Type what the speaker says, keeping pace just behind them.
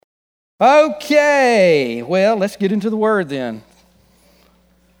Okay, well, let's get into the Word then.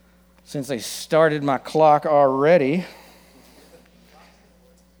 Since they started my clock already.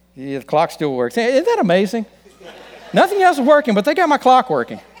 Yeah, the clock still works. Isn't that amazing? Nothing else is working, but they got my clock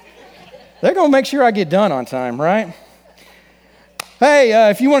working. They're going to make sure I get done on time, right?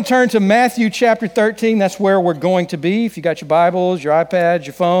 Hey, if you want to turn to Matthew chapter 13, that's where we're going to be. If you got your Bibles, your iPads,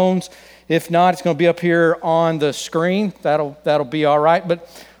 your phones. If not, it's going to be up here on the screen. That'll be all right. But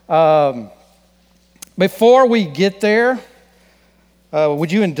before we get there,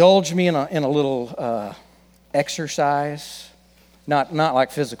 would you indulge me in a little exercise? Not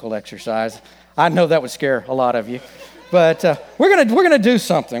like physical exercise. I know that would scare a lot of you, but we're gonna do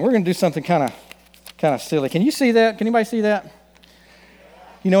something. We're gonna do something kind of silly. Can you see that? Can anybody see that?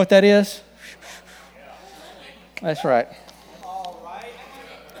 You know what that is? That's right.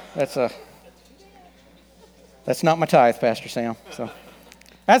 That's not my tithe, Pastor Sam. So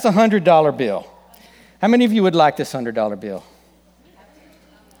that's a $100 bill. How many of you would like this $100 bill?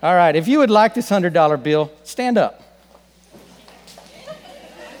 All right, if you would like this $100 bill, stand up.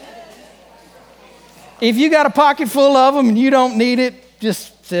 If you got a pocket full of them and you don't need it,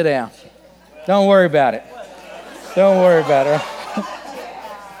 just sit down. Don't worry about it. Don't worry about it.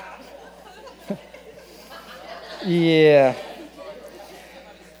 Yeah.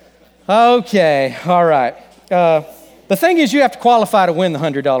 Okay, all right. The thing is, you have to qualify to win the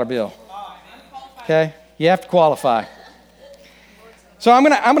 $100 bill. Okay? You have to qualify. So I'm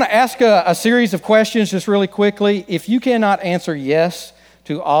gonna ask a series of questions just really quickly. If you cannot answer yes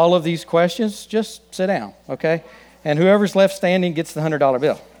to all of these questions, just sit down, okay? And whoever's left standing gets the $100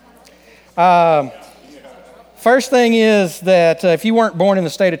 bill. First thing is that if you weren't born in the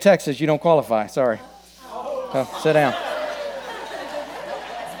state of Texas, you don't qualify. Sorry. So, sit down.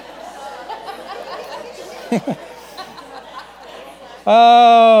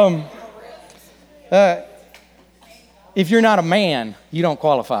 If you're not a man, you don't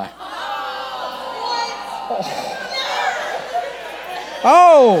qualify.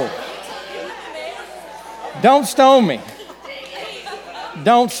 Oh! Don't stone me.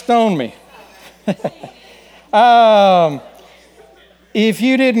 Don't stone me. If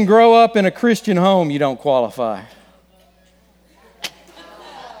you didn't grow up in a Christian home, you don't qualify.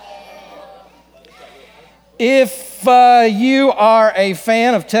 If you are a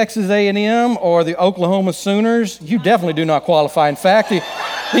fan of Texas A&M or the Oklahoma Sooners, you definitely do not qualify. In fact,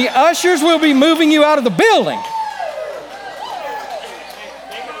 the ushers will be moving you out of the building.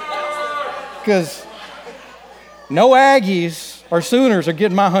 Because no Aggies or Sooners are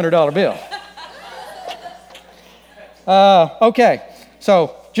getting my $100 bill. Okay,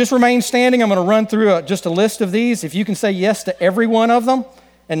 so just remain standing. I'm going to run through just a list of these. If you can say yes to every one of them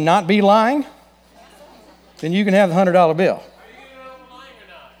and not be lying, then you can have the $100 bill. Are you going to know if I'm lying or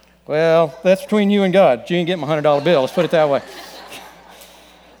not? Well, that's between you and God. You ain't getting my $100 bill. Let's put it that way.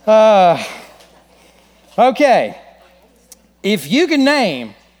 Okay, if you can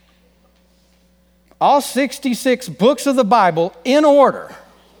name all 66 books of the Bible in order,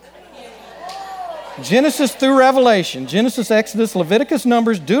 Genesis through Revelation, Genesis, Exodus, Leviticus,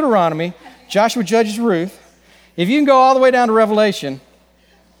 Numbers, Deuteronomy, Joshua, Judges, Ruth. If you can go all the way down to Revelation,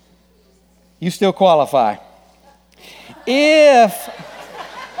 you still qualify. If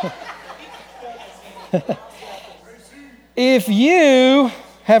you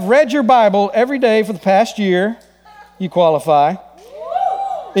have read your Bible every day for the past year, you qualify.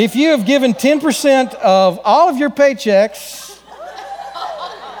 If you have given 10% of all of your paychecks,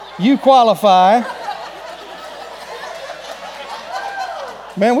 you qualify.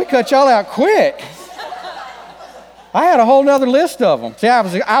 Man, we cut y'all out quick. I had a whole nother list of them. See,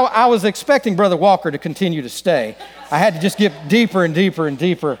 I was expecting Brother Walker to continue to stay. I had to just get deeper and deeper and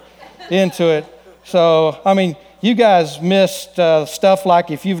deeper into it. So, I mean, you guys missed stuff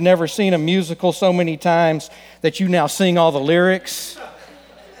like if you've never seen a musical so many times that you now sing all the lyrics.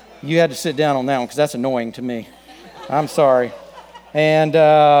 You had to sit down on that one because that's annoying to me. I'm sorry. And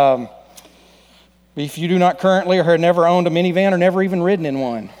if you do not currently or have never owned a minivan or never even ridden in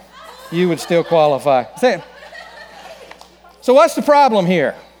one, you would still qualify. So what's the problem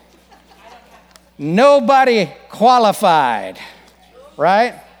here? Nobody qualified,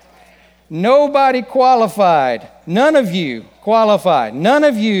 right? Nobody qualified. None of you qualified. None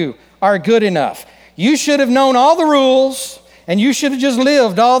of you are good enough. You should have known all the rules, and you should have just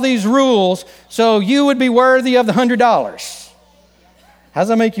lived all these rules so you would be worthy of the $100. How does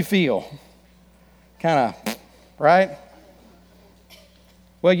that make you feel? Kind of, right?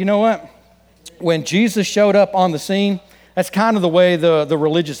 Well, you know what? When Jesus showed up on the scene, that's kind of the way the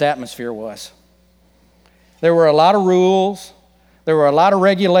religious atmosphere was. There were a lot of rules, There were a lot of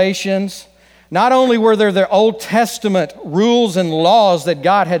regulations. Not only were there the Old Testament rules and laws that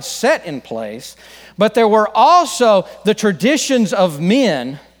God had set in place, but there were also the traditions of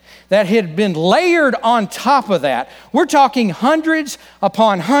men that had been layered on top of that. We're talking hundreds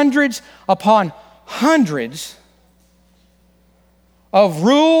upon hundreds upon hundreds of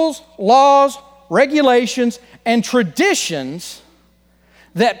rules, laws, regulations, and traditions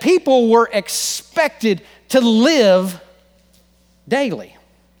that people were expected to live daily.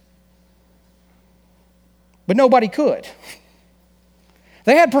 But nobody could.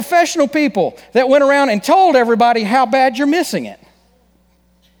 They had professional people that went around and told everybody how bad you're missing it.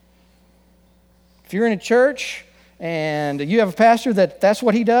 If you're in a church and you have a pastor that's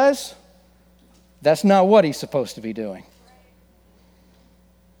what he does, that's not what he's supposed to be doing.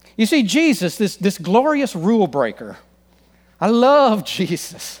 You see, Jesus, this glorious rule breaker, I love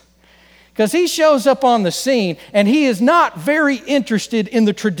Jesus because he shows up on the scene and he is not very interested in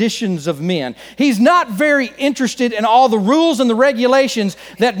the traditions of men. He's not very interested in all the rules and the regulations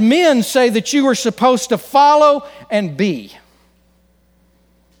that men say that you are supposed to follow and be.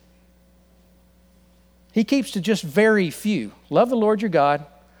 He keeps to just very few. Love the Lord your God.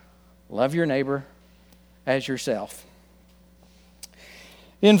 Love your neighbor as yourself.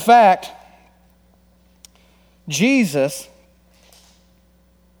 In fact, Jesus,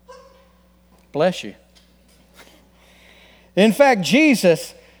 bless you. In fact,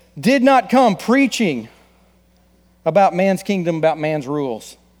 Jesus did not come preaching about man's kingdom, about man's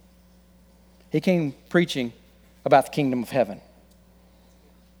rules. He came preaching about the kingdom of heaven.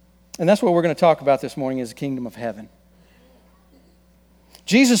 And that's what we're going to talk about this morning is the kingdom of heaven.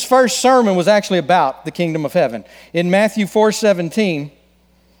 Jesus' first sermon was actually about the kingdom of heaven. In Matthew 4:17, it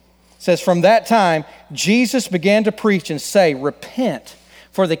says, "From that time, Jesus began to preach and say, 'Repent,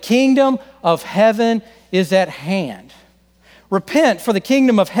 for the kingdom of heaven is at hand.'" Repent, for the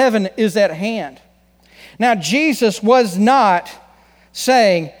kingdom of heaven is at hand. Now, Jesus was not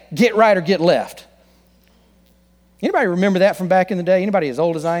saying, get right or get left. Anybody remember that from back in the day? Anybody as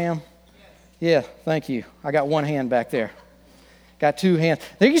old as I am? Yeah, thank you. I got one hand back there. Got two hands.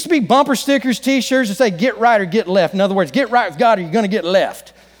 There used to be bumper stickers, t-shirts that say, get right or get left. In other words, get right with God or you're going to get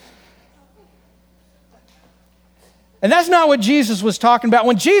left. And that's not what Jesus was talking about.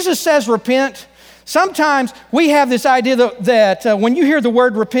 When Jesus says repent, sometimes we have this idea that when you hear the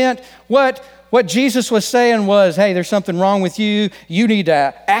word repent, what Jesus was saying was, hey, there's something wrong with you. You need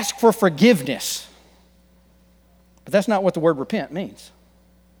to ask for forgiveness. But that's not what the word repent means.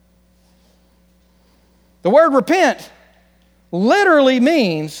 The word repent literally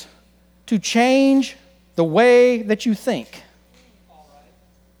means to change the way that you think.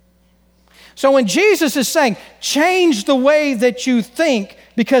 So when Jesus is saying, change the way that you think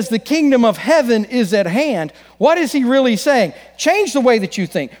because the kingdom of heaven is at hand, what is he really saying? Change the way that you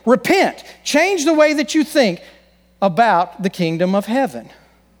think. Repent. Change the way that you think about the kingdom of heaven.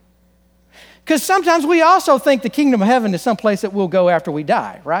 Because sometimes we also think the kingdom of heaven is someplace that we'll go after we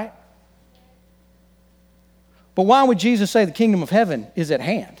die, right? But why would Jesus say the kingdom of heaven is at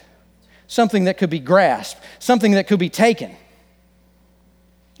hand? Something that could be grasped, something that could be taken.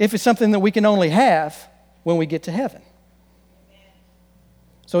 If it's something that we can only have when we get to heaven.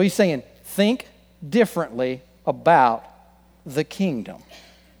 So he's saying, think differently about the kingdom.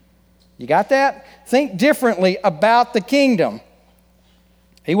 You got that? Think differently about the kingdom.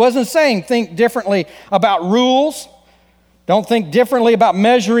 He wasn't saying think differently about rules. Don't think differently about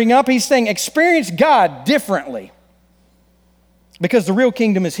measuring up. He's saying experience God differently. Because the real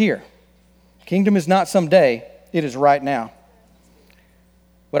kingdom is here. Kingdom is not someday, it is right now.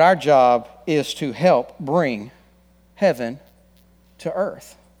 But our job is to help bring heaven to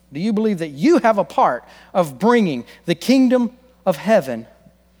earth. Do you believe that you have a part of bringing the kingdom of heaven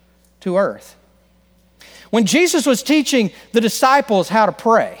to earth? When Jesus was teaching the disciples how to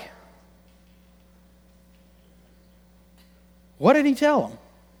pray, what did he tell them?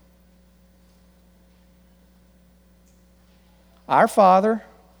 Our Father,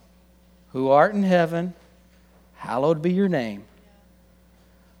 who art in heaven, hallowed be your name.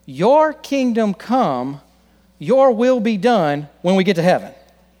 Your kingdom come, your will be done when we get to heaven.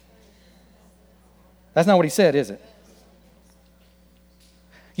 That's not what he said, is it?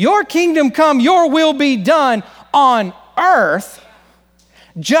 Your kingdom come, your will be done on earth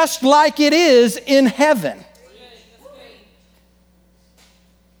just like it is in heaven.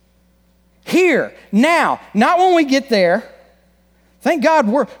 Here, now, not when we get there. Thank God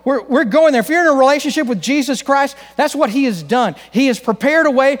we're going there. If you're in a relationship with Jesus Christ, that's what he has done. He has prepared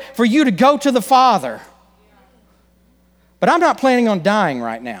a way for you to go to the Father. But I'm not planning on dying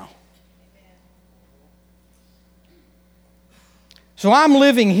right now. So I'm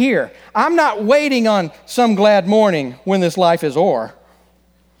living here. I'm not waiting on some glad morning when this life is o'er.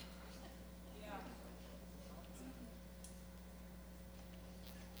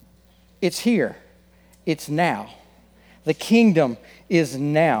 It's here. It's now. The kingdom is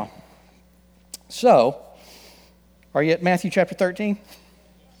now. So, are you at Matthew chapter 13?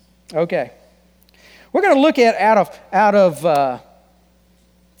 Okay. We're going to look at out of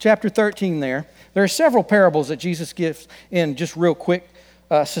chapter 13 there. There are several parables that Jesus gives in just real quick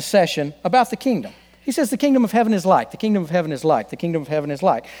succession about the kingdom. He says the kingdom of heaven is like, the kingdom of heaven is like, the kingdom of heaven is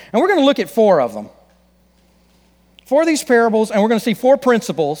like. And we're going to look at 4 of them. 4 of these parables, and we're going to see 4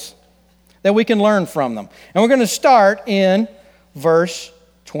 principles that we can learn from them. And we're going to start in verse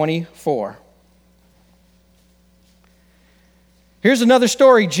 24. Here's another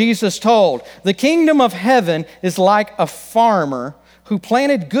story Jesus told. The kingdom of heaven is like a farmer who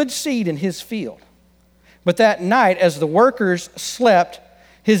planted good seed in his field. But that night, as the workers slept,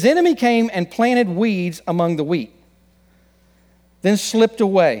 his enemy came and planted weeds among the wheat, then slipped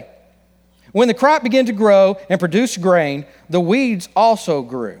away. When the crop began to grow and produce grain, the weeds also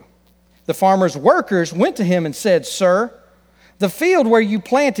grew. The farmer's workers went to him and said, "Sir, the field where you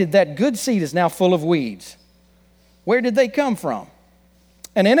planted that good seed is now full of weeds. Where did they come from?"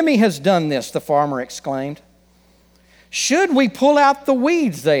 "An enemy has done this," the farmer exclaimed. "Should we pull out the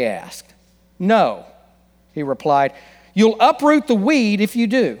weeds?" they asked. "No," he replied. "You'll uproot the weed if you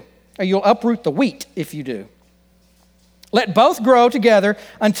do, or you'll uproot the wheat if you do. Let both grow together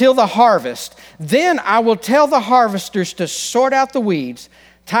until the harvest. Then I will tell the harvesters to sort out the weeds,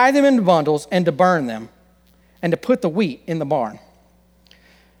 tie them into bundles, and to burn them, and to put the wheat in the barn."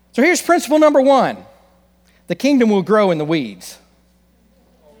 So here's principle number 1. The kingdom will grow in the weeds.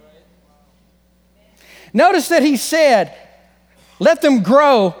 Notice that he said, let them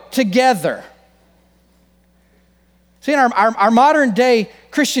grow together. See, in our modern day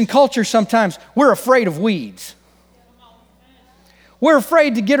Christian culture sometimes, we're afraid of weeds. We're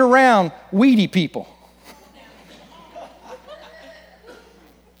afraid to get around weedy people.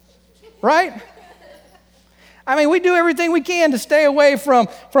 Right? I mean, we do everything we can to stay away from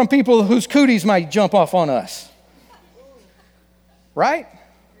people whose cooties might jump off on us. Right?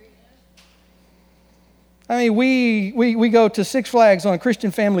 I mean, we go to Six Flags on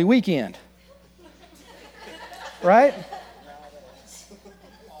Christian Family Weekend. Right?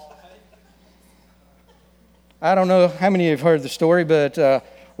 I don't know how many of you have heard the story, but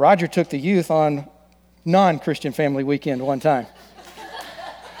Roger took the youth on non-Christian Family Weekend one time.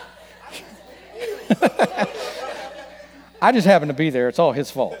 I just happened to be there. It's all his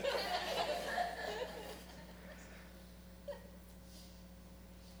fault.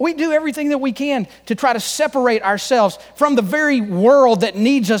 We do everything that we can to try to separate ourselves from the very world that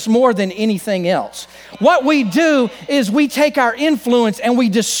needs us more than anything else. What we do is we take our influence and we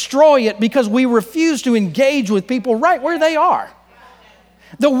destroy it because we refuse to engage with people right where they are.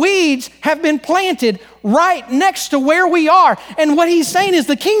 The weeds have been planted right next to where we are. And what he's saying is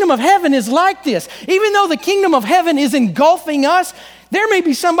the kingdom of heaven is like this. Even though the kingdom of heaven is engulfing us, there may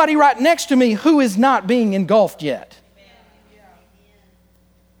be somebody right next to me who is not being engulfed yet.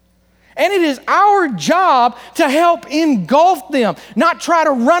 And it is our job to help engulf them, not try to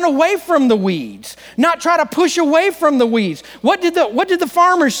run away from the weeds, not try to push away from the weeds. What did the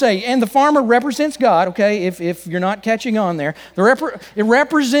farmer say? And the farmer represents God, okay, if you're not catching on there. It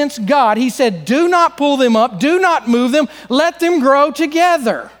represents God. He said, do not pull them up, do not move them, let them grow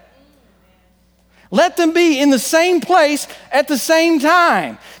together. Let them be in the same place at the same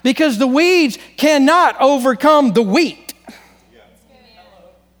time, because the weeds cannot overcome the wheat.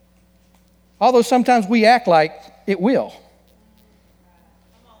 Although sometimes we act like it will.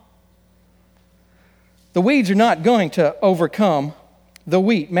 The weeds are not going to overcome the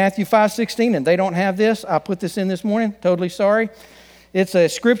wheat. Matthew 5:16, and they don't have this. I put this in this morning. Totally sorry. It's a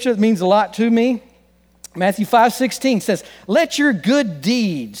scripture that means a lot to me. Matthew 5:16 says, "Let your good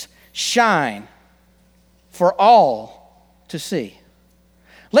deeds shine for all to see."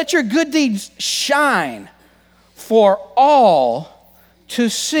 Let your good deeds shine for all to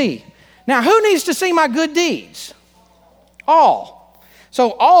see. Now, who needs to see my good deeds? All.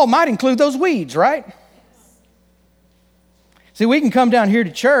 So all might include those weeds, right? See, we can come down here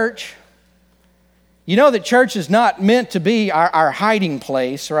to church. You know that church is not meant to be our hiding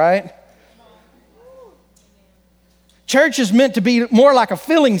place, right? Church is meant to be more like a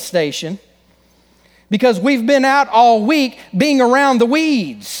filling station because we've been out all week being around the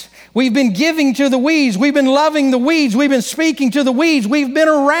weeds. We've been giving to the weeds. We've been loving the weeds. We've been speaking to the weeds. We've been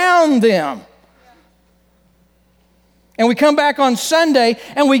around them. And we come back on Sunday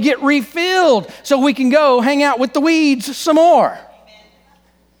and we get refilled so we can go hang out with the weeds some more. Amen.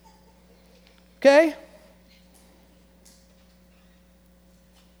 Okay?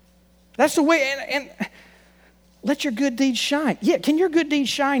 That's the way, and let your good deeds shine. Yeah, can your good deeds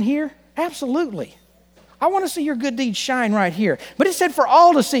shine here? Absolutely. I want to see your good deeds shine right here. But it said for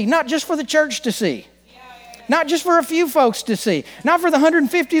all to see, not just for the church to see. Not just for a few folks to see. Not for the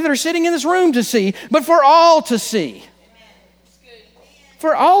 150 that are sitting in this room to see, but for all to see.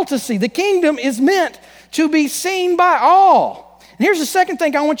 For all to see. The kingdom is meant to be seen by all. And here's the second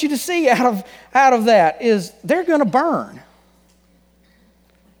thing I want you to see out of that is they're going to burn.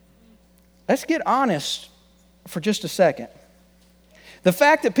 Let's get honest for just a second. The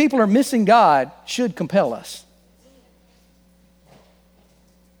fact that people are missing God should compel us.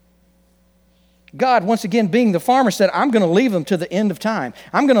 God, once again, being the farmer, said, I'm going to leave them to the end of time.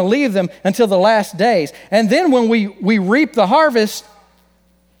 I'm going to leave them until the last days. And then when we reap the harvest,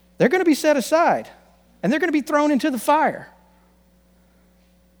 they're going to be set aside. And they're going to be thrown into the fire.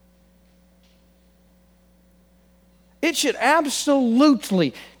 It should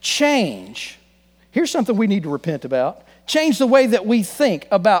absolutely change. Here's something we need to repent about. Change the way that we think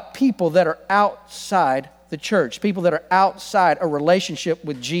about people that are outside the church, people that are outside a relationship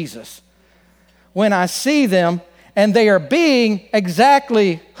with Jesus. When I see them and they are being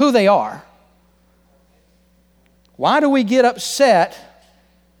exactly who they are, why do we get upset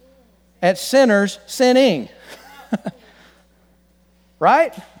at sinners sinning?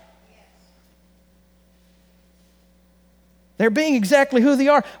 Right? They're being exactly who they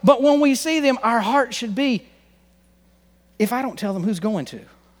are. But when we see them, our heart should be, if I don't tell them, who's going to?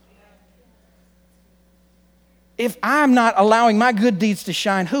 If I'm not allowing my good deeds to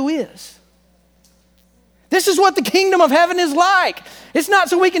shine, who is? This is what the kingdom of heaven is like. It's not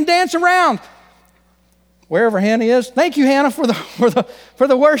so we can dance around. Wherever Hannah is. Thank you, Hannah, for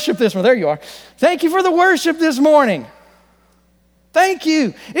the worship this morning. There you are. Thank you for the worship this morning. Thank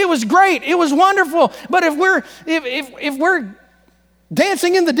you. It was great. It was wonderful. But if we're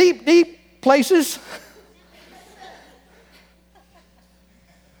dancing in the deep, deep places,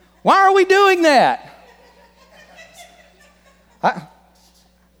 why are we doing that?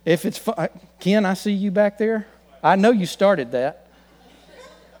 If it's fun, Ken, I see you back there. I know you started that.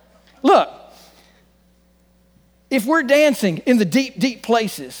 Look, if we're dancing in the deep, deep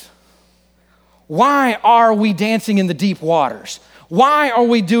places, why are we dancing in the deep waters? Why are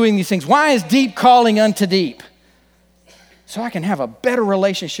we doing these things? Why is deep calling unto deep? So I can have a better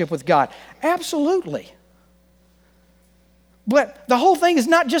relationship with God. Absolutely. But the whole thing is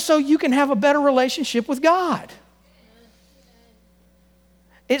not just so you can have a better relationship with God.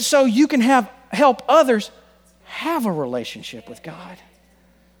 It's so you can help others have a relationship with God.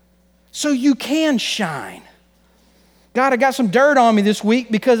 So you can shine. God, I got some dirt on me this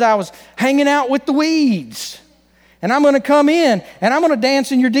week because I was hanging out with the weeds. And I'm going to come in and I'm going to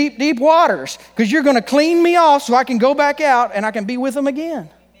dance in your deep, deep waters because you're going to clean me off so I can go back out and I can be with them again.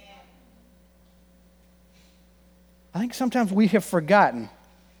 I think sometimes we have forgotten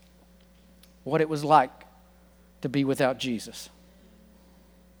what it was like to be without Jesus.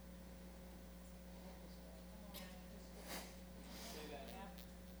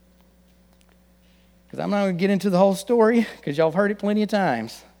 Because I'm not going to get into the whole story because y'all have heard it plenty of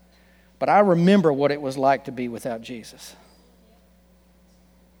times. But I remember what it was like to be without Jesus.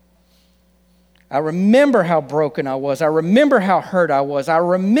 I remember how broken I was. I remember how hurt I was. I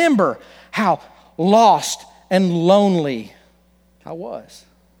remember how lost and lonely I was.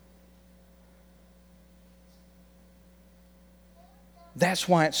 That's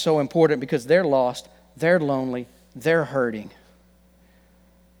why it's so important, because they're lost, they're lonely, they're hurting.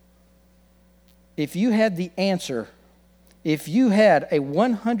 If you had the answer, if you had a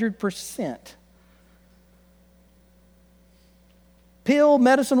 100% pill,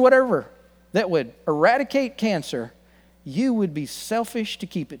 medicine, whatever, that would eradicate cancer, you would be selfish to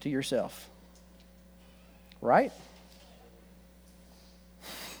keep it to yourself. Right?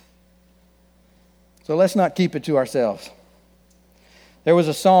 So let's not keep it to ourselves. There was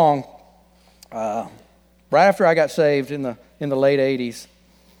a song right after I got saved in the late 80s.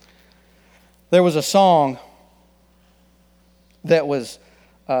 There was a song that was,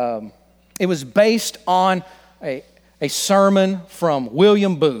 it was based on a sermon from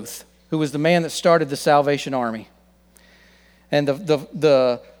William Booth, who was the man that started the Salvation Army. And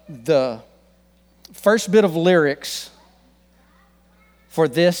the first bit of lyrics for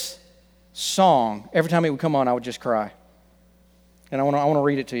this song, every time it would come on, I would just cry. And I want to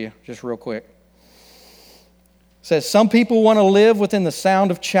read it to you just real quick. It says, "Some people want to live within the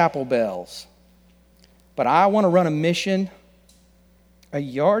sound of chapel bells, but I want to run a mission a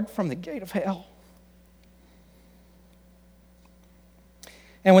yard from the gate of hell.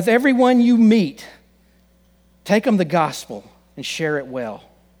 And with everyone you meet, take them the gospel and share it well.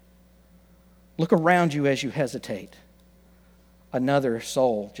 Look around you as you hesitate. Another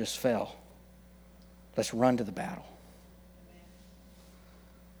soul just fell. Let's run to the battle.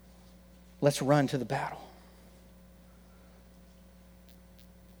 Let's run to the battle.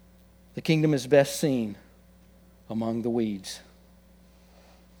 The kingdom is best seen among the weeds.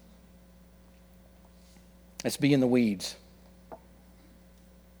 Let's be in the weeds.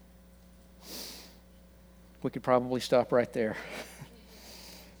 We could probably stop right there,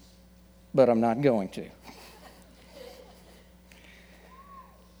 but I'm not going to.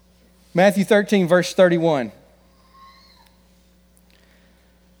 Matthew 13, verse 31.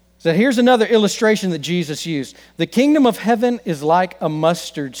 So here's another illustration that Jesus used. The kingdom of heaven is like a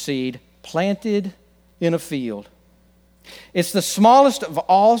mustard seed planted in a field. It's the smallest of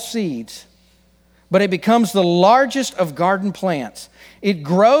all seeds, but it becomes the largest of garden plants. It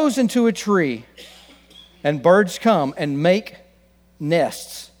grows into a tree, and birds come and make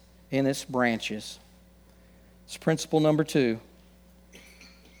nests in its branches. It's principle number 2.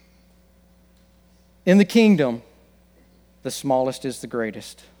 In the kingdom, the smallest is the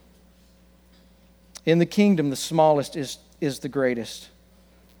greatest. In the kingdom, the smallest is the greatest.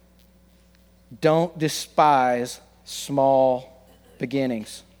 Don't despise small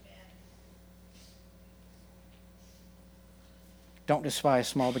beginnings. Don't despise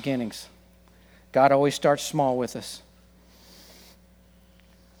small beginnings. God always starts small with us.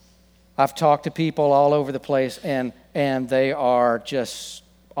 I've talked to people all over the place, and they are just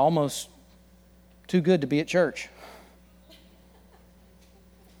almost too good to be at church.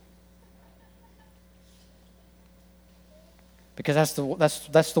 Because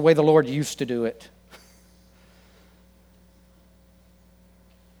that's the way the Lord used to do it.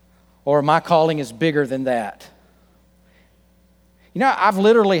 Or my calling is bigger than that. You know, I've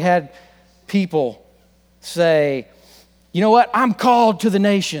literally had people say, you know what, I'm called to the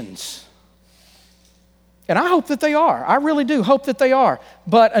nations. And I hope that they are. I really do hope that they are.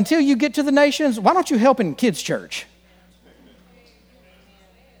 But until you get to the nations, why don't you help in kids' church?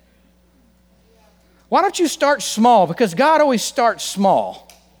 Why don't you start small? Because God always starts small.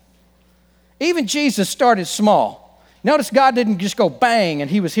 Even Jesus started small. Notice God didn't just go bang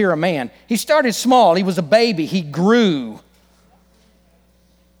and he was here a man. He started small. He was a baby. He grew.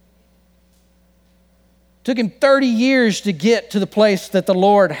 Took him 30 years to get to the place that the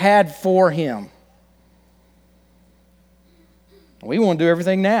Lord had for him. We want to do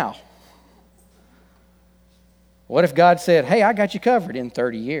everything now. What if God said, hey, I got you covered in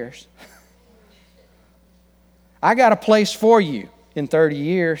 30 years? I got a place for you in 30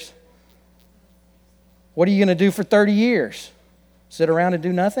 years. What are you going to do for 30 years? Sit around and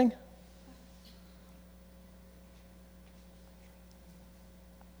do nothing?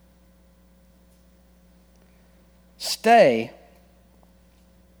 Stay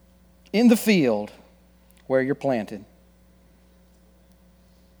in the field where you're planted.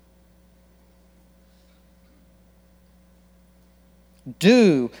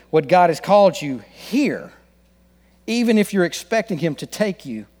 Do what God has called you here, even if you're expecting Him to take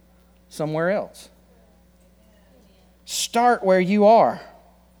you somewhere else. Start where you are.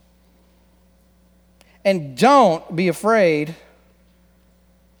 And don't be afraid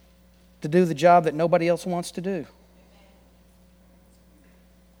to do the job that nobody else wants to do.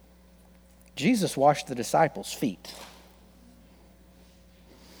 Jesus washed the disciples' feet.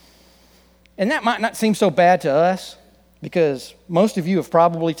 And that might not seem so bad to us, because most of you have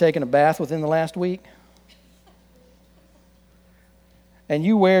probably taken a bath within the last week. And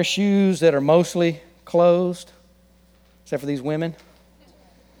you wear shoes that are mostly closed, except for these women.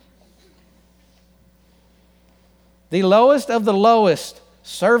 The lowest of the lowest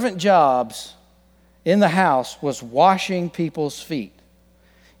servant jobs in the house was washing people's feet.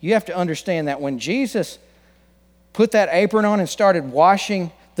 You have to understand that when Jesus put that apron on and started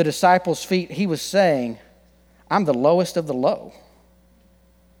washing the disciples' feet, He was saying, I'm the lowest of the low.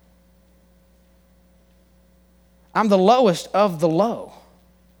 I'm the lowest of the low.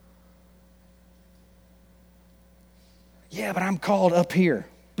 Yeah, but I'm called up here.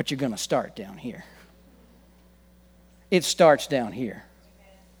 But you're going to start down here. It starts down here.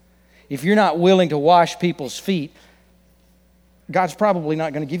 If you're not willing to wash people's feet, God's probably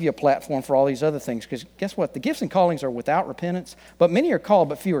not going to give you a platform for all these other things, because guess what? The gifts and callings are without repentance, but many are called,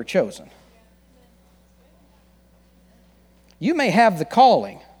 but few are chosen. You may have the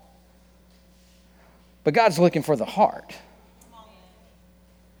calling, but God's looking for the heart.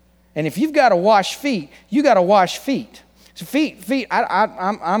 And if you've got to wash feet, you got to wash feet. So feet.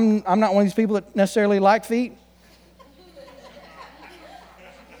 I'm not one of these people that necessarily like feet.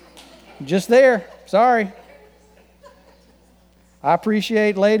 Just there. Sorry. I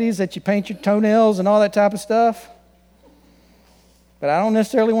appreciate, ladies, that you paint your toenails and all that type of stuff. But I don't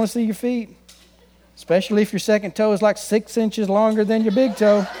necessarily want to see your feet, especially if your second toe is like 6 inches longer than your big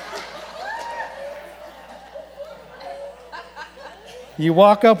toe. You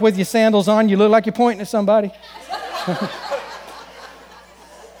walk up with your sandals on, you look like you're pointing at somebody.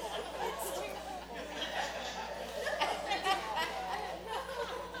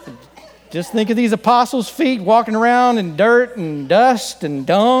 Just think of these apostles' feet walking around in dirt and dust and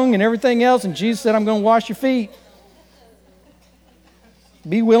dung and everything else, and Jesus said, I'm going to wash your feet.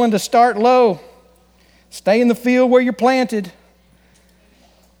 Be willing to start low. Stay in the field where you're planted.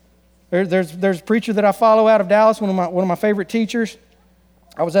 There's a preacher that I follow out of Dallas, one of my favorite teachers.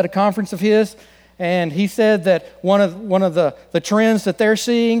 I was at a conference of his, and he said that one of the trends that they're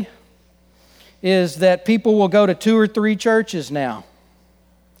seeing is that people will go to 2 or 3 churches now,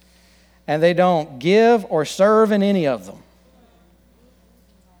 and they don't give or serve in any of them.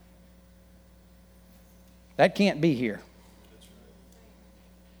 That can't be here.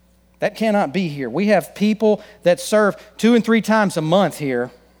 That cannot be here. We have people that serve 2 and 3 times a month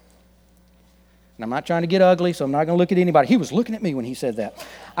here. And I'm not trying to get ugly, so I'm not going to look at anybody. He was looking at me when he said that.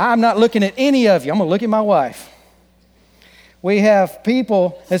 I'm not looking at any of you. I'm going to look at my wife. We have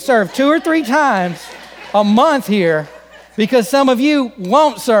people that serve 2 or 3 times a month here because some of you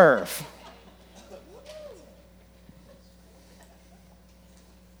won't serve.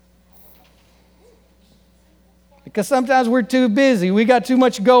 Because sometimes we're too busy. We got too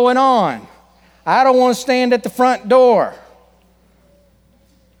much going on. I don't want to stand at the front door.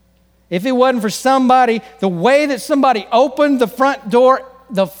 If it wasn't for somebody, the way that somebody opened the front door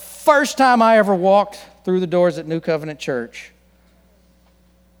the first time I ever walked through the doors at New Covenant Church,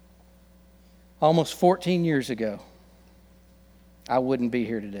 almost 14 years ago, I wouldn't be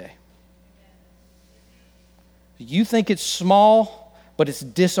here today. You think it's small, but it's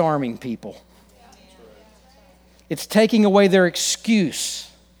disarming people. It's taking away their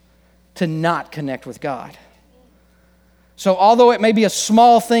excuse to not connect with God. So although it may be a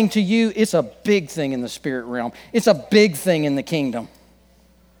small thing to you, it's a big thing in the spirit realm. It's a big thing in the kingdom.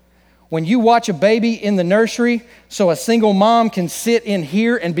 When you watch a baby in the nursery so a single mom can sit in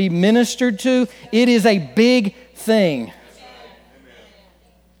here and be ministered to, it is a big thing.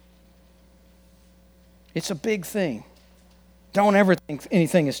 It's a big thing. Don't ever think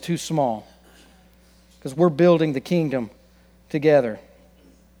anything is too small, because we're building the kingdom together.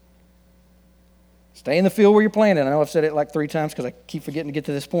 Stay in the field where you're planted. I know I've said it like 3 times because I keep forgetting to get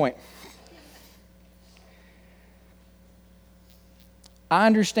to this point. I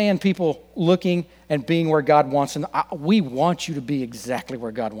understand people looking and being where God wants them. We want you to be exactly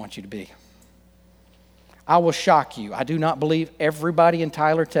where God wants you to be. I will shock you. I do not believe everybody in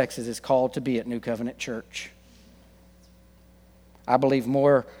Tyler, Texas is called to be at New Covenant Church. I believe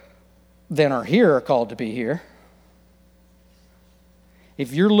more than are here are called to be here.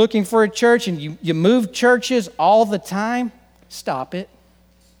 If you're looking for a church and you move churches all the time, stop it.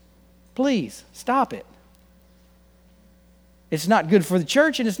 Please, stop it. It's not good for the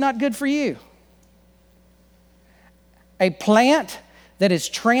church and it's not good for you. A plant that is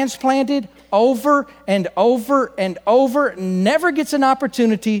transplanted over and over and over never gets an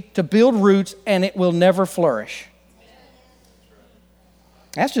opportunity to build roots, and it will never flourish.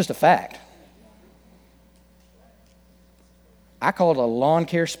 That's just a fact. I called a lawn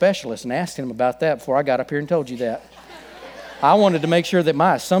care specialist and asked him about that before I got up here and told you that. I wanted to make sure that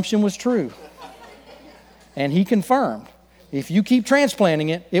my assumption was true. And he confirmed, if you keep transplanting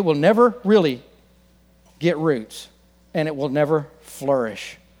it, it will never really get roots, and it will never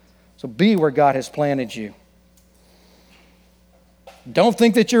flourish. So be where God has planted you. Don't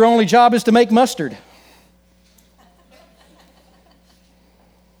think that your only job is to make mustard.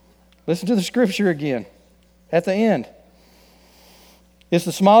 Listen to the scripture again at the end. It's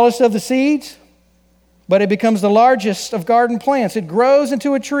the smallest of the seeds, but it becomes the largest of garden plants. It grows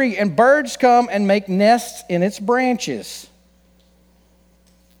into a tree, and birds come and make nests in its branches.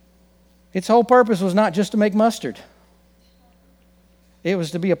 Its whole purpose was not just to make mustard. It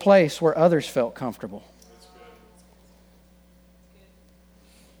was to be a place where others felt comfortable.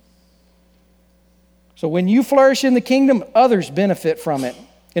 So when you flourish in the kingdom, others benefit from it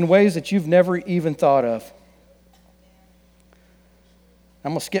in ways that you've never even thought of.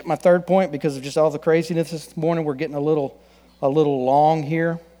 I'm going to skip my third point because of just all the craziness this morning. We're getting a little long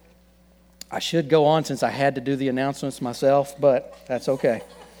here. I should go on since I had to do the announcements myself, but that's okay.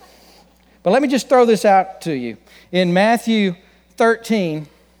 But let me just throw this out to you. In Matthew 13,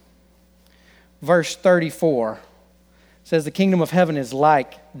 verse 34, it says the kingdom of heaven is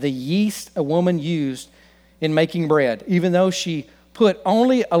like the yeast a woman used in making bread. Even though she put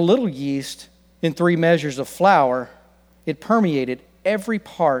only a little yeast in 3 measures of flour, it permeated every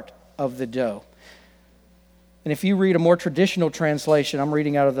part of the dough. And if you read a more traditional translation, I'm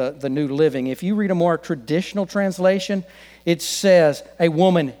reading out of the New Living. If you read a more traditional translation, it says a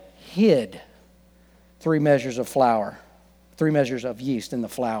woman hid 3 measures of flour, 3 measures of yeast in the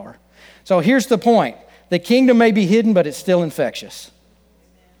flour. So here's the point. The kingdom may be hidden, but it's still infectious.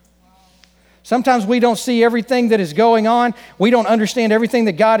 Sometimes we don't see everything that is going on. We don't understand everything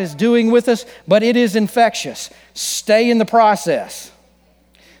that God is doing with us, but it is infectious. Stay in the process.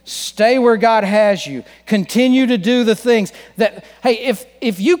 Stay where God has you. Continue to do the things that, hey,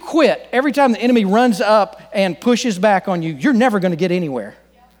 if you quit every time the enemy runs up and pushes back on you, you're never going to get anywhere.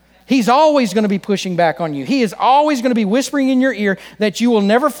 He's always going to be pushing back on you. He is always going to be whispering in your ear that you will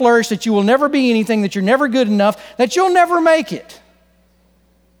never flourish, that you will never be anything, that you're never good enough, that you'll never make it.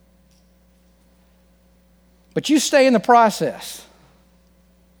 But you stay in the process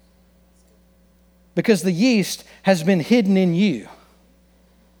because the yeast has been hidden in you.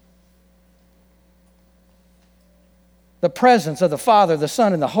 The presence of the Father, the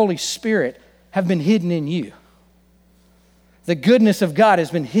Son, and the Holy Spirit have been hidden in you. The goodness of God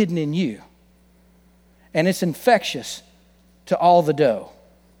has been hidden in you. And it's infectious to all the dough.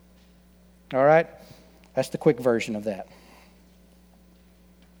 All right? That's the quick version of that.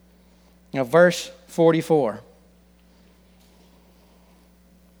 Now, verse 44.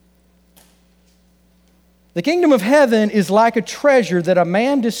 The kingdom of heaven is like a treasure that a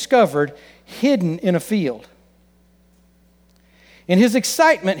man discovered hidden in a field. In his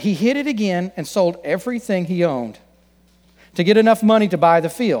excitement, he hid it again and sold everything he owned to get enough money to buy the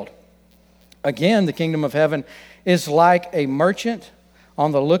field. Again, the kingdom of heaven is like a merchant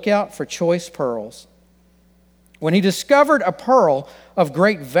on the lookout for choice pearls. When he discovered a pearl of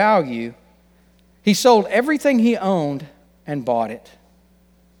great value, he sold everything he owned and bought it.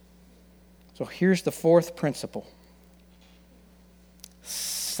 So here's the 4th principle.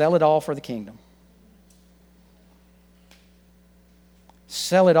 Sell it all for the kingdom.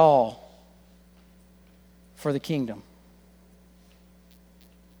 Sell it all for the kingdom.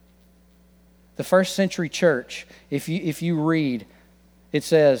 The first century church, if you read, it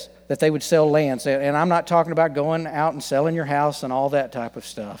says that they would sell lands. And I'm not talking about going out and selling your house and all that type of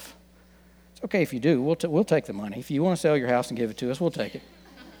stuff. It's okay if you do. We'll take the money. If you want to sell your house and give it to us, we'll take it.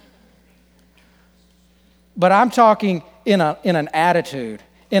 But I'm talking in an attitude,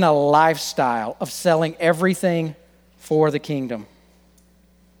 in a lifestyle of selling everything for the kingdom.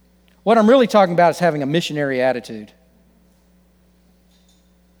 What I'm really talking about is having a missionary attitude.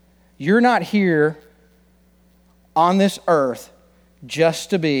 You're not here on this earth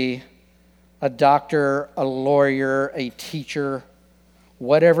just to be a doctor, a lawyer, a teacher,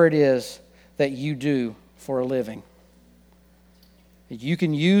 whatever it is that you do for a living. You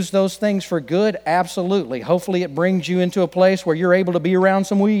can use those things for good, absolutely. Hopefully it brings you into a place where you're able to be around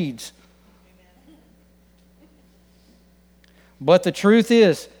some weeds. But the truth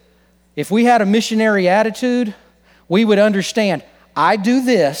is, if we had a missionary attitude, we would understand, I do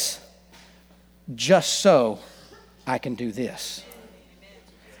this just so I can do this.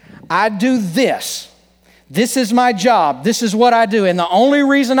 I do this. This is my job. This is what I do. And the only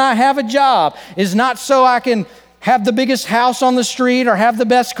reason I have a job is not so I can have the biggest house on the street or have the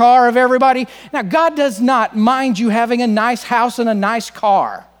best car of everybody. Now, God does not mind you having a nice house and a nice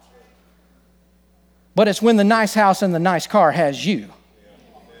car. But it's when the nice house and the nice car has you,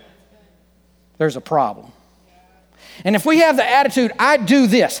 there's a problem. And if we have the attitude, I do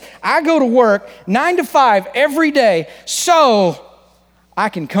this, I go to work 9 to 5 every day so I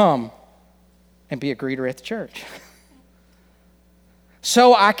can come and be a greeter at the church.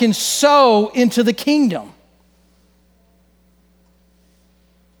 So I can sow into the kingdom.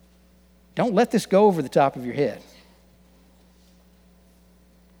 Don't let this go over the top of your head.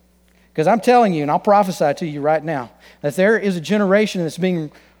 Because I'm telling you, and I'll prophesy to you right now, that there is a generation that's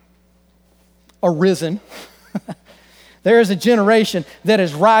being arisen. There is a generation that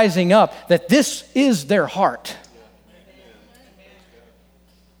is rising up, that this is their heart.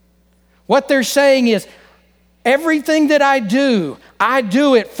 What they're saying is, everything that I do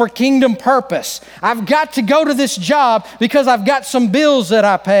it for kingdom purpose. I've got to go to this job because I've got some bills that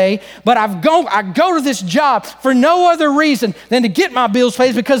I pay, but I go to this job for no other reason than to get my bills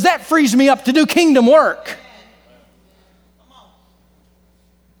paid, because that frees me up to do kingdom work.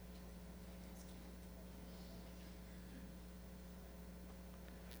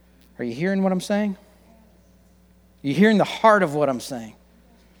 Are you hearing what I'm saying? Are you hearing the heart of what I'm saying?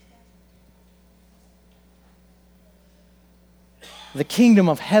 the kingdom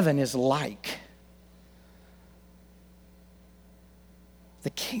of heaven is like. The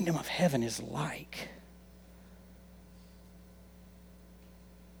kingdom of heaven is like.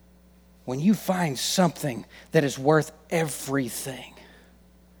 When you find something that is worth everything,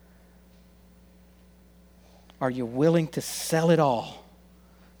 are you willing to sell it all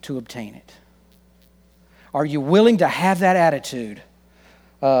to obtain it? Are you willing to have that attitude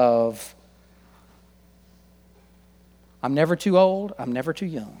of, I'm never too old, I'm never too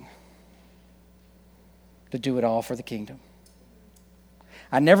young to do it all for the kingdom?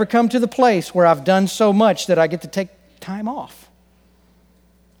 I never come to the place where I've done so much that I get to take time off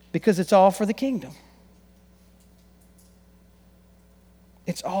because it's all for the kingdom.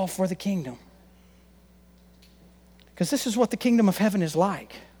 It's all for the kingdom. Because this is what the kingdom of heaven is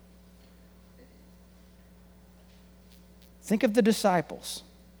like. Think of the disciples.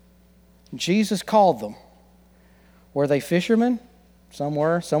 Jesus called them. Were they fishermen? Some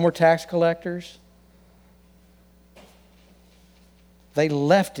were. Some were tax collectors. They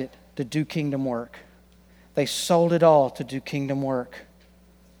left it to do kingdom work. They sold it all to do kingdom work.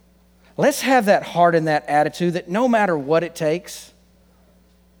 Let's have that heart and that attitude that no matter what it takes,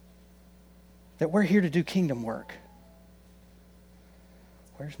 that we're here to do kingdom work.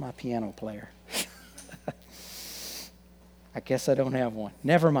 Where's my piano player? I guess I don't have one.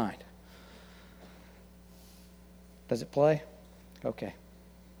 Never mind. Does it play? Okay.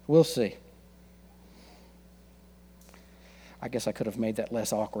 We'll see. I guess I could have made that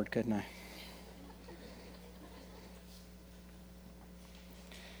less awkward, couldn't I?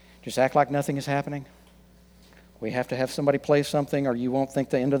 Just act like nothing is happening. We have to have somebody play something or you won't think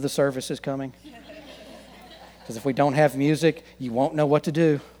the end of the service is coming. Because if we don't have music, you won't know what to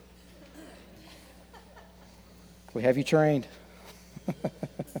do. We have you trained.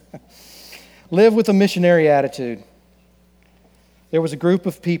 Live with a missionary attitude. There was a group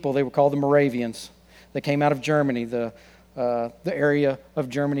of people, they were called the Moravians. They came out of Germany, the area of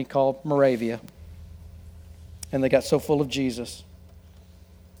Germany called Moravia. And they got so full of Jesus.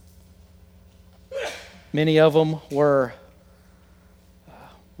 Many of them were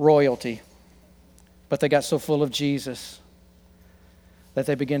royalty, but they got so full of Jesus that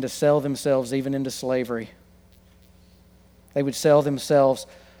they began to sell themselves even into slavery. They would sell themselves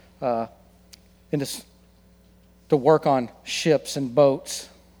to work on ships and boats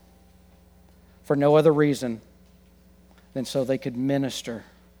for no other reason than so they could minister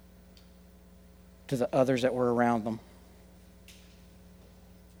to the others that were around them.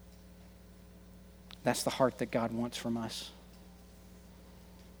 That's the heart that God wants from us.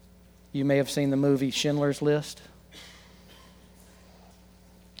 You may have seen the movie Schindler's List.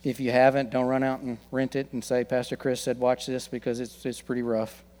 If you haven't, don't run out and rent it and say, Pastor Chris said watch this, because it's pretty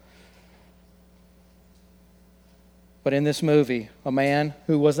rough. But in this movie, a man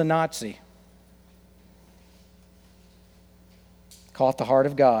who was a Nazi caught the heart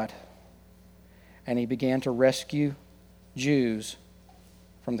of God, and he began to rescue Jews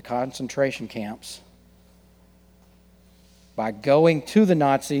from the concentration camps by going to the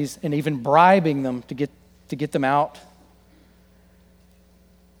Nazis and even bribing them to get them out.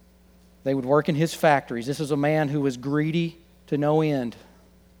 They would work in his factories. This is a man who was greedy to no end,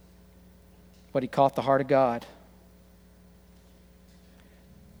 but he caught the heart of God.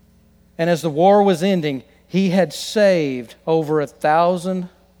 And as the war was ending, he had saved over 1,000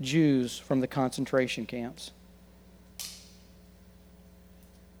 Jews from the concentration camps.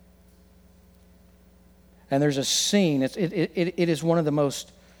 And there's a scene, it is one of the most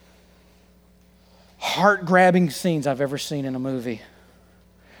heart-grabbing scenes I've ever seen in a movie,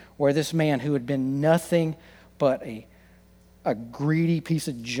 where this man who had been nothing but a greedy piece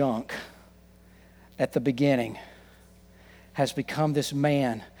of junk at the beginning has become this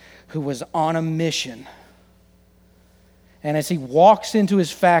man who was on a mission. And as he walks into his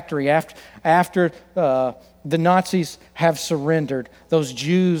factory after the Nazis have surrendered, those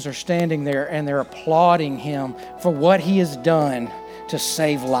Jews are standing there and they're applauding him for what he has done to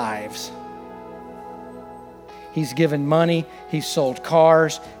save lives. He's given money, he's sold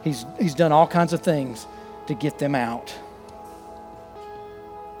cars, he's done all kinds of things to get them out.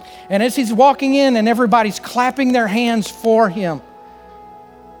 And as he's walking in and everybody's clapping their hands for him,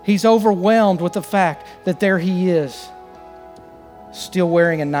 he's overwhelmed with the fact that there he is, still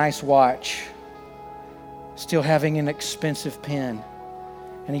wearing a nice watch, still having an expensive pen.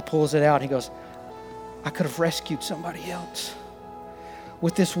 And he pulls it out. He goes, I could have rescued somebody else.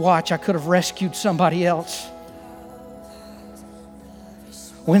 With this watch, I could have rescued somebody else.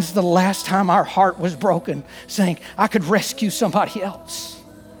 When's the last time our heart was broken saying, I could rescue somebody else?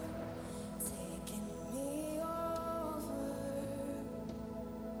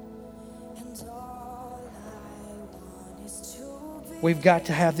 We've got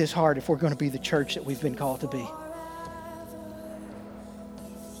to have this heart if we're going to be the church that we've been called to be.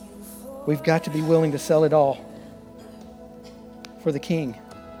 We've got to be willing to sell it all for the King.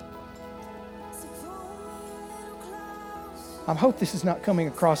 I hope this is not coming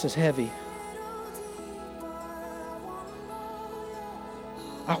across as heavy.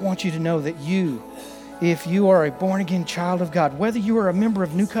 I want you to know that you, if you are a born-again child of God, whether you are a member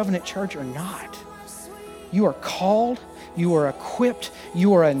of New Covenant Church or not, you are called, you are equipped,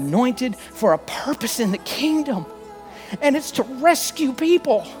 you are anointed for a purpose in the kingdom. And it's to rescue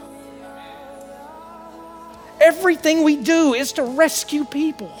people. Everything we do is to rescue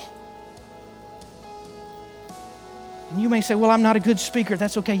people. And you may say, well, I'm not a good speaker.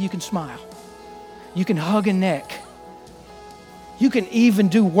 That's okay. You can smile. You can hug a neck. You can even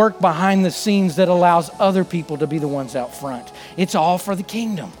do work behind the scenes that allows other people to be the ones out front. It's all for the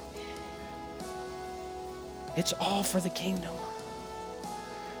kingdom. It's all for the kingdom.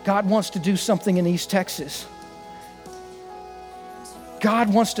 God wants to do something in East Texas.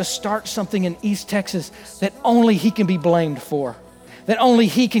 God wants to start something in East Texas that only He can be blamed for, that only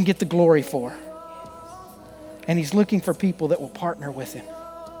He can get the glory for. And He's looking for people that will partner with Him.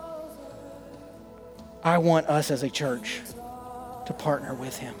 I want us as a church to partner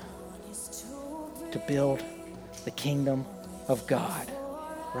with Him to build the kingdom of God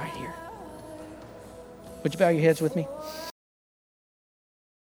right here. Would you bow your heads with me?